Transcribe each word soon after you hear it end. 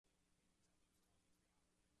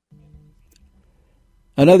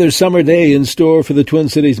Another summer day in store for the Twin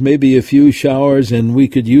Cities, maybe a few showers, and we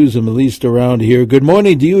could use them at least around here. Good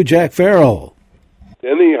morning to you, Jack Farrell.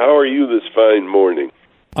 Denny, how are you this fine morning?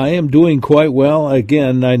 I am doing quite well.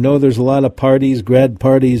 Again, I know there's a lot of parties, grad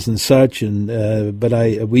parties and such, but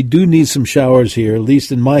we do need some showers here, at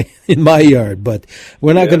least in my yard. But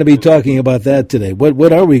we're not going to be talking about that today.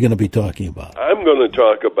 What are we going to be talking about? I'm going to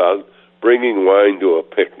talk about bringing wine to a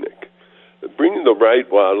picnic. Bringing the right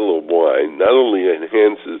bottle of wine not only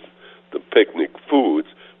enhances the picnic foods,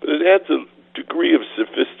 but it adds a degree of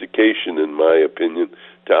sophistication, in my opinion,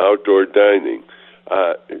 to outdoor dining.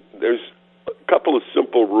 There's a couple of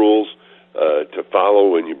simple rules to follow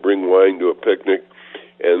when you bring wine to a picnic,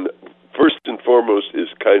 and first and foremost is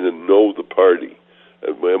kind of know the party.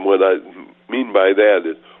 And what I mean by that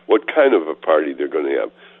is what kind of a party they're going to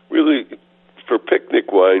have. Really, for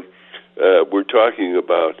picnic wine, we're talking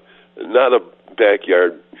about not a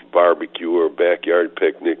backyard barbecue or backyard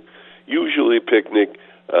picnic. Usually picnic,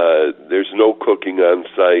 there's no cooking on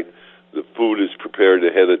site. The food is prepared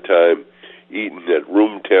ahead of time, eaten at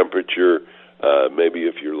room temperature. Maybe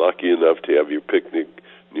if you're lucky enough to have your picnic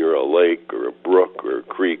near a lake or a brook or a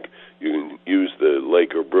creek, you can use the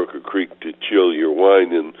lake or brook or creek to chill your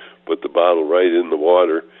wine and put the bottle right in the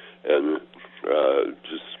water and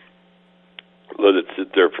just let it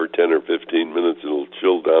sit there for 10 or 15 minutes. It'll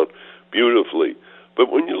chill down beautifully.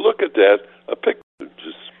 But when you look at that, a picnic,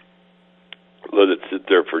 just let it sit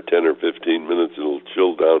there for 10 or 15 minutes. It'll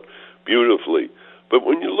chill down beautifully. But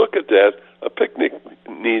when you look at that, a picnic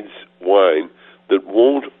needs wine that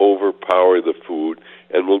won't overpower the food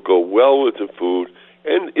and will go well with the food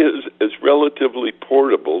and is relatively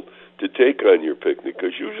portable to take on your picnic.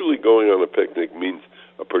 Because usually going on a picnic means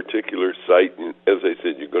a particular site. And as I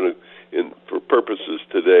said, you're going to, for purposes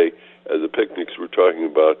today, the picnics we're talking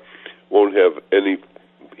about won't have any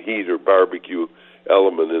heat or barbecue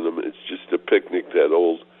element in them. It's just a picnic, that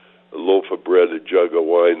old loaf of bread, a jug of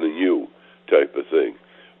wine, and you type of thing.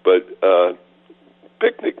 But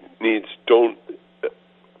picnic needs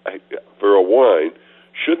for a wine,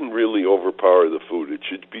 shouldn't really overpower the food. It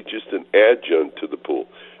should be just an adjunct to the pool.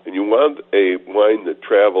 And you want a wine that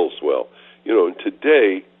travels well. You know, and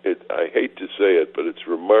today, I hate to say it, but it's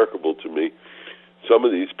remarkable to me, some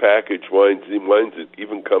of these packaged wines, the wines that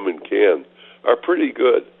even come in cans, are pretty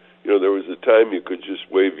good. You know, there was a time you could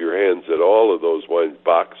just wave your hands at all of those wines,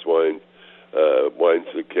 box wines, wines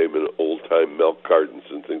that came in old-time milk cartons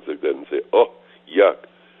and things like that, and say, oh, yuck.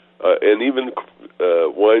 And even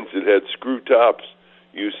wines that had screw tops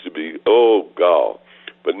used to be, oh, gall.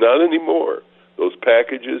 But not anymore. Those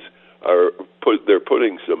packages they're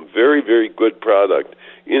putting some very, very good product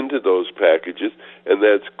into those packages, and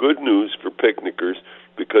that's good news for picnickers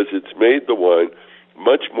because it's made the wine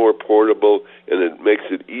much more portable, and it makes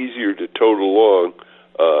it easier to tote along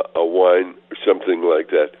a wine or something like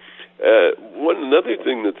that. Another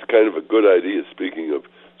thing that's kind of a good idea, speaking of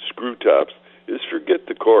screw tops, is forget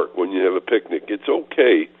the cork when you have a picnic. It's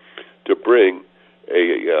okay to bring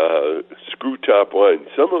a screw top wine.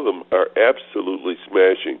 Some of them are absolutely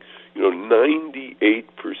smashing. You know, 98%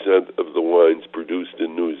 of the wines produced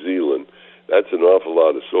in New Zealand, that's an awful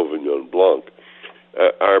lot of Sauvignon Blanc,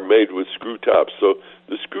 are made with screw tops. So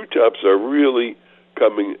the screw tops are really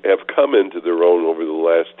have come into their own over the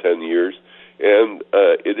last 10 years, and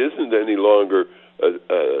it isn't any longer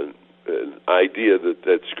an idea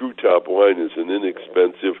that screw top wine is an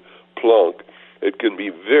inexpensive plunk. It can be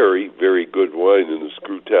very, very good wine in a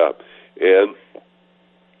screw top, and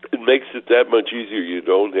it makes it that much easier. You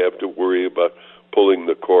don't have to worry about pulling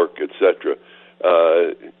the cork, etc.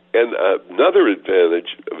 And another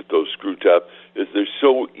advantage of those screw tops is they're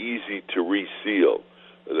so easy to reseal.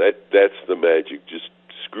 That's the magic. Just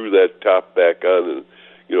screw that top back on, and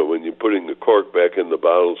you know, when you're putting the cork back in the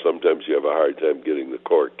bottle, sometimes you have a hard time getting the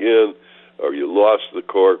cork in, or you lost the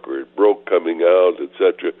cork, or it broke coming out,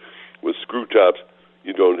 etc. With screw tops,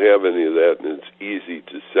 you don't have any of that, and it's easy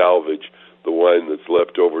to salvage the wine that's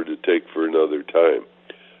left over to take for another time.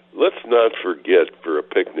 Let's not forget, for a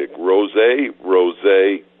picnic, rosé,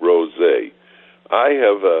 rosé, rosé. I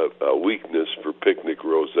have a weakness for picnic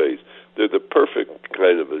rosés. They're the perfect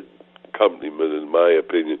kind of accompaniment, in my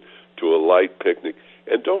opinion, to a light picnic.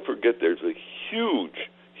 And don't forget, there's a huge,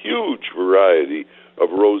 huge variety of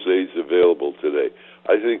rosés available today.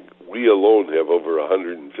 I think we alone have over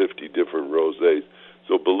 150 different rosés.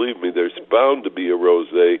 So believe me, there's bound to be a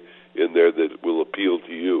rosé in there that will appeal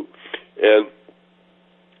to you. And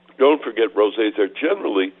don't forget, rosés are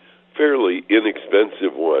generally fairly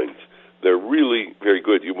inexpensive wines. They're really very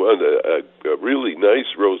good. You want a really nice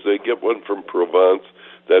rosé, get one from Provence.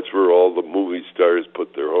 That's where all the movie stars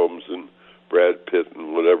put their homes in Brad Pitt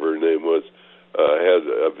and whatever her name was, has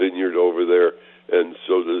a vineyard over there, and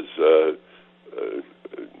so does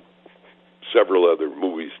several other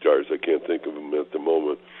movie stars. I can't think of them at the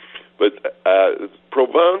moment. But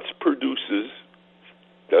Provence produces,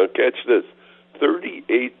 now catch this,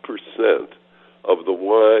 38% of the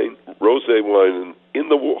wine, rosé wine in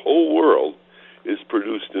the whole world is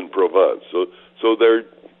produced in Provence. So they're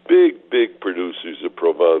big producers of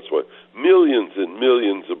Provence wine. Millions and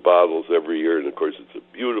millions of bottles every year, and of course it's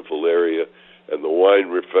a beautiful area, and the wine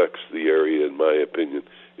reflects the area, in my opinion.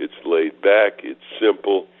 It's laid back, it's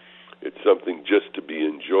simple, it's something just to be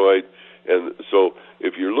enjoyed. And so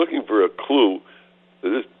if you're looking for a clue,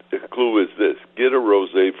 the clue is this: get a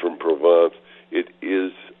rosé from Provence. It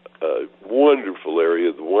is a wonderful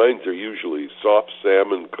area. The wines are usually soft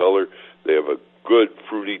salmon color. They have a good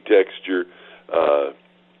fruity texture,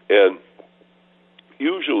 and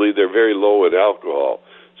usually they're very low in alcohol.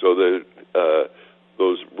 So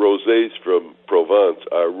those rosés from Provence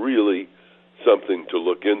are really something to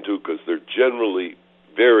look into, because they're generally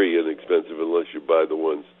very inexpensive unless you buy the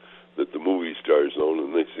ones that the movie stars own,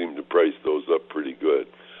 and they seem to price those up pretty good.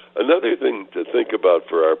 Another thing to think about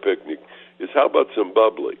for our picnic is, how about some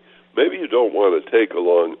bubbly? Maybe you don't want to take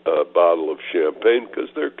along a bottle of champagne because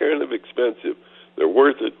they're kind of expensive. They're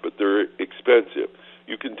worth it, but they're expensive.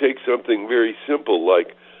 You can take something very simple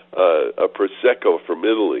like a Prosecco from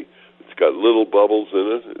Italy. It's got little bubbles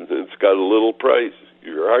in it, and it's got a little price.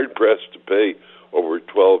 You're hard-pressed to pay over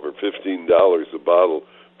 $12 or $15 a bottle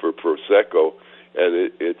for Prosecco,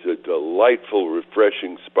 and it's a delightful,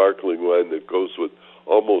 refreshing, sparkling wine that goes with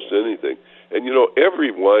almost anything. And, you know,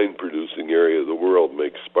 every wine-producing area of the world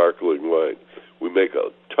makes sparkling wine. We make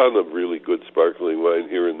a ton of really good sparkling wine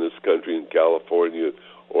here in this country, in California,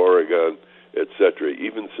 Oregon, etc.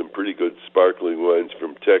 Even some pretty good sparkling wines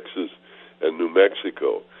from Texas and New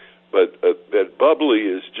Mexico. But that bubbly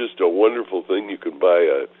is just a wonderful thing. You can buy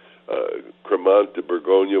a Cremant de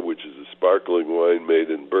Bourgogne, which is a sparkling wine made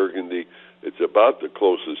in Burgundy. It's about the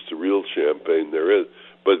closest to real champagne there is,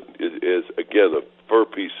 but it is, again, a fur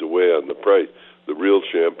piece away on the price. The real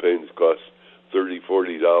champagnes cost $30,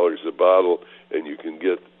 $40 a bottle, and you can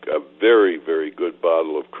get a very, very good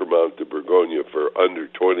bottle of Cremant de Bourgogne for under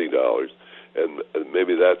 $20, and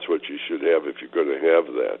maybe that's what you should have if you're going to have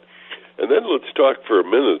that. And then let's talk for a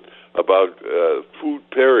minute about food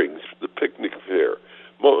pairings, the picnic fare.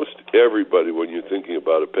 Most everybody, when you're thinking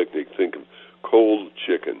about a picnic, think of cold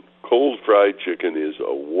chicken. Cold fried chicken is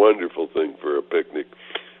a wonderful thing for a picnic.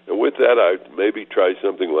 And with that, I'd maybe try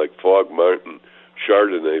something like Fog Martin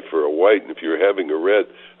Chardonnay for a white. And if you're having a red,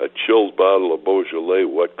 a chilled bottle of Beaujolais,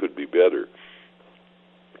 what could be better?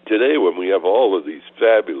 Today, when we have all of these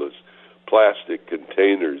fabulous plastic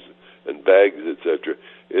containers and bags, etc.,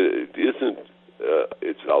 it isn't.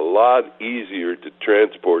 It's a lot easier to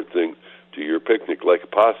transport things to your picnic, like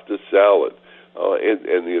pasta salad.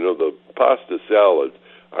 And you know, the pasta salads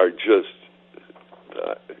are just,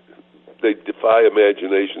 they defy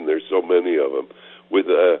imagination. There's so many of them. With,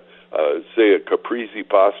 say, a caprese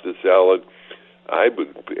pasta salad, I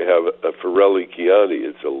would have a Farrell Chianti.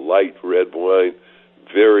 It's a light red wine,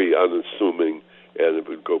 very unassuming, and it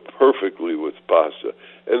would go perfectly with pasta.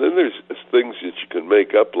 And then there's things that you can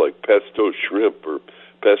make up, like pesto shrimp or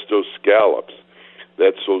pesto scallops.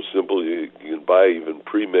 That's so simple. You can buy even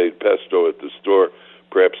pre-made pesto at the store,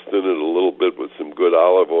 perhaps thin it a little bit with some good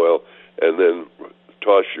olive oil, and then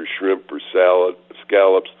toss your shrimp or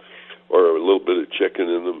scallops, or a little bit of chicken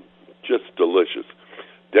in them. Just delicious.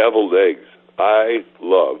 Deviled eggs. I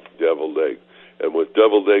love deviled eggs. And with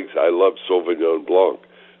deviled eggs, I love Sauvignon Blanc.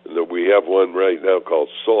 And we have one right now called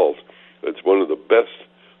Salt. It's one of the best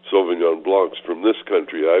Sauvignon Blancs from this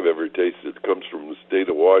country I've ever tasted. It comes from the state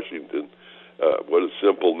of Washington. What a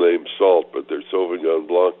simple name, Salt, but their Sauvignon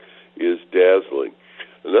Blanc is dazzling.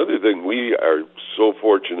 Another thing we are so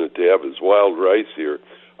fortunate to have is wild rice here.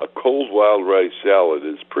 A cold wild rice salad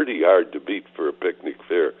is pretty hard to beat for a picnic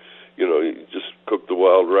fare. You know, you just cook the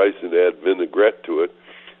wild rice and add vinaigrette to it,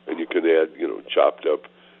 and you can add, you know, chopped up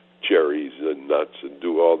cherries and nuts and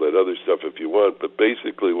do all that other stuff if you want. But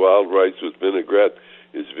basically, wild rice with vinaigrette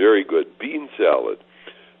is very good. Bean salad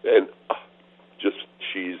and just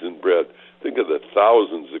cheese and bread. Think of the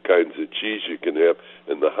thousands of kinds of cheese you can have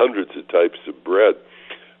and the hundreds of types of bread.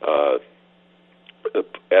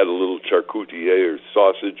 Add a little charcutier or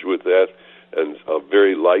sausage with that, and a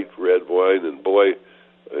very light red wine, and boy,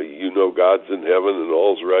 you know God's in heaven and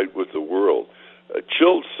all's right with the world.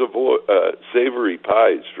 Chilled savory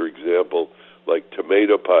pies, for example, like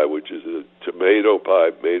tomato pie, which is a tomato pie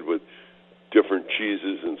made with different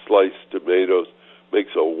cheeses and sliced tomatoes,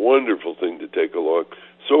 makes a wonderful thing to take along.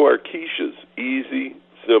 So are quiches, easy,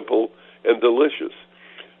 simple, and delicious.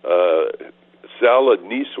 Salad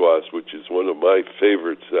niçoise, which is one of my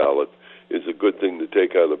favorite salads, is a good thing to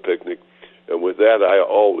take on a picnic. And with that, I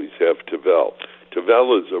always have Tavel.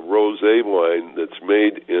 Tavel is a rosé wine that's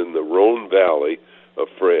made in the Rhone Valley of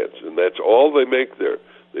France, and that's all they make there.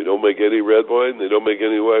 They don't make any red wine. They don't make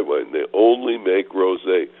any white wine. They only make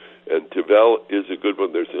rosé. And Tavel is a good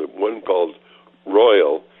one. There's one called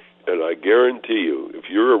Royal, and I guarantee you, if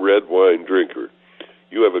you're a red wine drinker,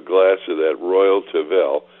 you have a glass of that Royal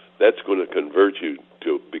Tavel, that's going to convert you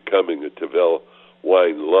to becoming a Tavel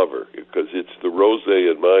wine lover, because it's the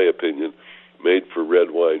rosé, in my opinion, made for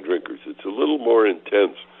red wine drinkers. It's a little more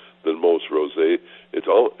intense than most rosé. It's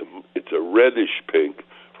a reddish pink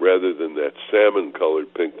rather than that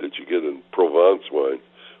salmon-colored pink that you get in Provence wine,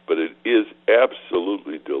 but it is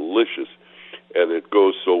absolutely delicious, and it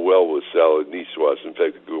goes so well with salad niçoise. In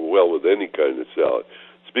fact, it goes well with any kind of salad.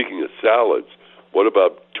 Speaking of salads, what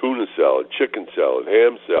about tuna salad, chicken salad,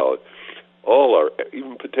 ham salad?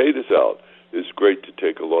 Even potato salad is great to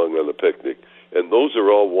take along on a picnic. And those are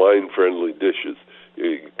all wine-friendly dishes.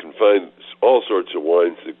 You can find all sorts of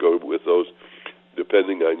wines that go with those,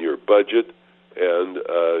 depending on your budget and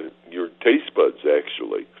your taste buds,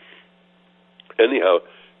 actually. Anyhow,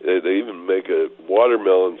 they even make a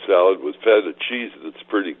watermelon salad with feta cheese that's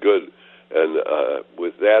pretty good. And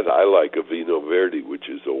with that, I like a Vinho Verde, which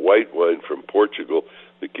is a white wine from Portugal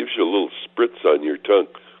that gives you a little spritz on your tongue.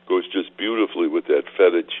 Goes just beautifully with that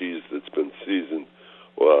feta cheese that's been seasoned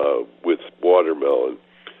with watermelon.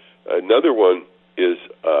 Another one is,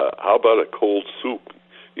 how about a cold soup?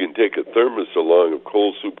 You can take a thermos along of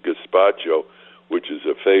cold soup gazpacho, which is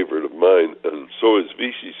a favorite of mine, and so is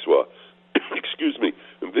vichyssoise. Excuse me.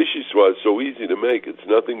 And vichyssoise is so easy to make. It's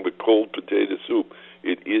nothing but cold potato soup.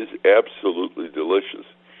 It is absolutely delicious.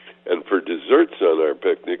 And for desserts on our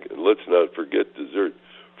picnic, and let's not forget dessert,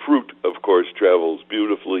 fruit, of course, travels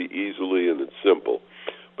beautifully, easily, and it's simple.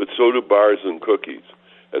 But so do bars and cookies.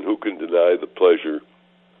 And who can deny the pleasure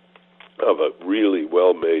of a really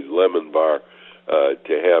well-made lemon bar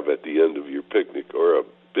to have at the end of your picnic, or a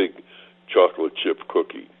big chocolate chip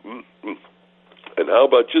cookie? Mm-hmm. And how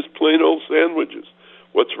about just plain old sandwiches?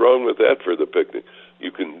 What's wrong with that for the picnic?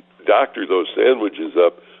 You can doctor those sandwiches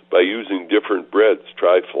up by using different breads.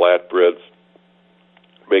 Try flat breads.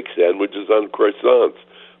 Make sandwiches on croissants.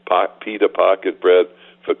 Pita pocket bread,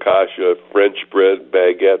 focaccia, French bread,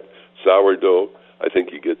 baguette, sourdough. I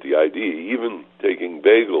think you get the idea. Even taking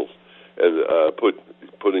bagels and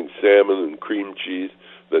putting salmon and cream cheese,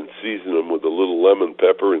 then season them with a little lemon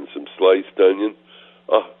pepper and some sliced onion.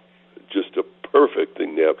 Oh, just a perfect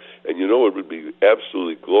thing to have. And you know, it would be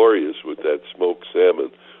absolutely glorious with that smoked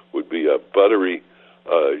salmon would be a buttery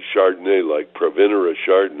Chardonnay, like Provenera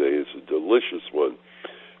Chardonnay is a delicious one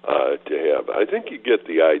to have. I think you get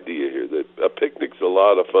the idea here that a picnic's a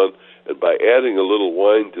lot of fun, and by adding a little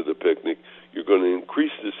wine to the picnic, you're going to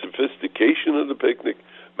increase the sophistication of the picnic,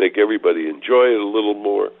 make everybody enjoy it a little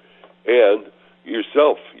more, and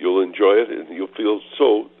yourself, you'll enjoy it, and you'll feel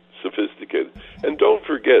so sophisticated. And don't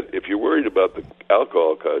forget, if you're worried about the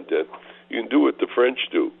alcohol content, you can do what the French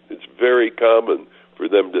do. It's very common for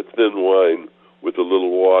them to thin wine with a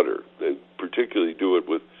little water. They particularly do it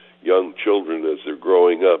with young children as they're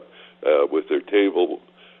growing up. With their table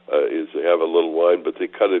is they have a little wine, but they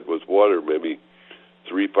cut it with water, maybe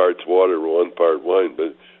 3 parts water, 1 part wine.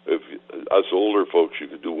 But if us older folks, you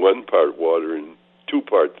could do 1 part water and 2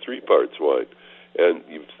 parts, 3 parts wine. And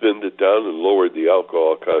you've thinned it down and lowered the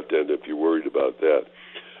alcohol content if you're worried about that.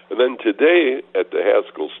 And then today at the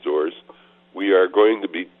Haskell stores, we are going to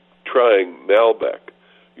be trying Malbec.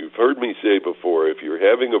 You've heard me say before, if you're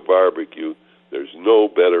having a barbecue, there's no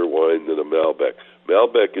better wine than a Malbec.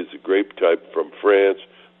 Malbec is a grape type from France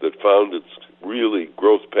that found its really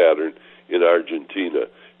growth pattern in Argentina.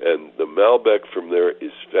 And the Malbec from there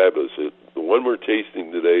is fabulous. The one we're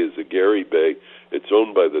tasting today is a Gary Bay. It's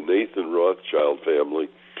owned by the Nathan Rothschild family.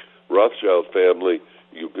 Rothschild family,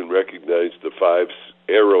 you can recognize the 5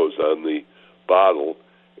 arrows on the bottle,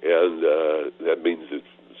 and that means it's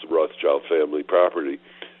Rothschild family property.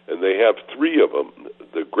 And they have 3 of them.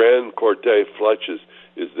 The Grand Corte Fletches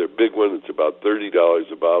is their big one. It's about $30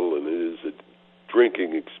 a bottle, and it is a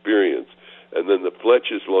drinking experience. And then the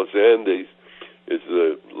Fletches Los Andes is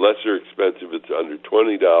the lesser expensive. It's under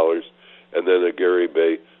 $20. And then a Gary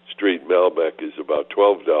Bay Straight Malbec is about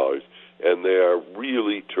 $12. And they are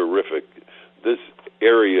really terrific. This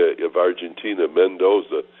area of Argentina,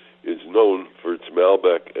 Mendoza, is known for its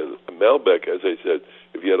Malbec. And Malbec, as I said,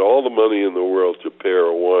 if you had all the money in the world to pair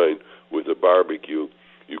a wine with a barbecue,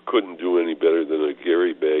 you couldn't do any better than a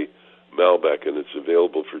Gary Bay Malbec, and it's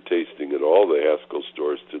available for tasting at all the Haskell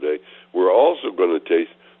stores today. We're also going to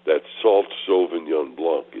taste that Salt Sauvignon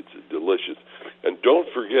Blanc. It's delicious. And don't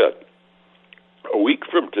forget, a week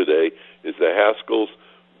from today is the Haskell's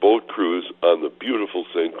boat cruise on the beautiful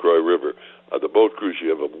St. Croix River. The boat cruise, you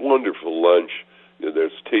have a wonderful lunch.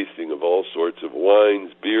 There's tasting of all sorts of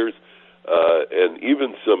wines, beers, and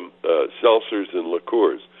even some seltzers and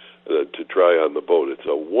liqueurs to try on the boat. It's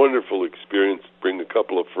a wonderful experience. Bring a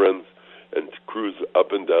couple of friends and cruise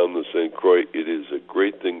up and down the St. Croix. It is a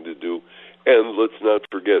great thing to do. And let's not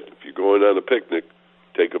forget, if you're going on a picnic,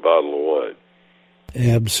 take a bottle of wine.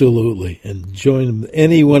 Absolutely. And join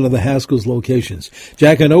any one of the Haskell's locations.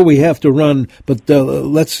 Jack, I know we have to run, but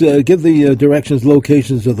let's give the directions,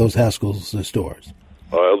 locations of those Haskell's stores.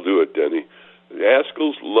 I'll do it, Denny.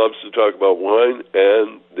 Haskell's loves to talk about wine,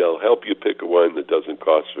 and they'll help you pick a wine that doesn't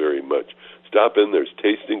cost very much. Stop in. There's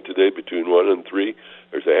tasting today between 1 and 3.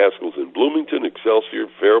 There's a Haskell's in Bloomington, Excelsior,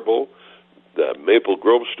 Faribault, the Maple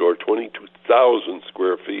Grove store, 22,000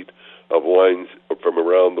 square feet of wines from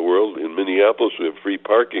around the world. In Minneapolis, we have free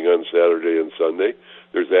parking on Saturday and Sunday.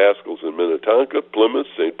 There's Haskell's in Minnetonka, Plymouth,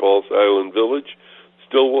 St. Paul's Island Village,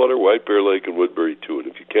 Stillwater, White Bear Lake, and Woodbury, too. And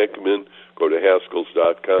if you can't come in, go to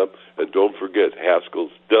Haskells.com. And don't forget,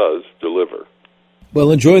 Haskell's does deliver.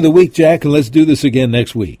 Well, enjoy the week, Jack, and let's do this again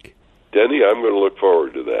next week. Denny, I'm going to look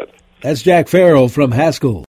forward to that. That's Jack Farrell from Haskell.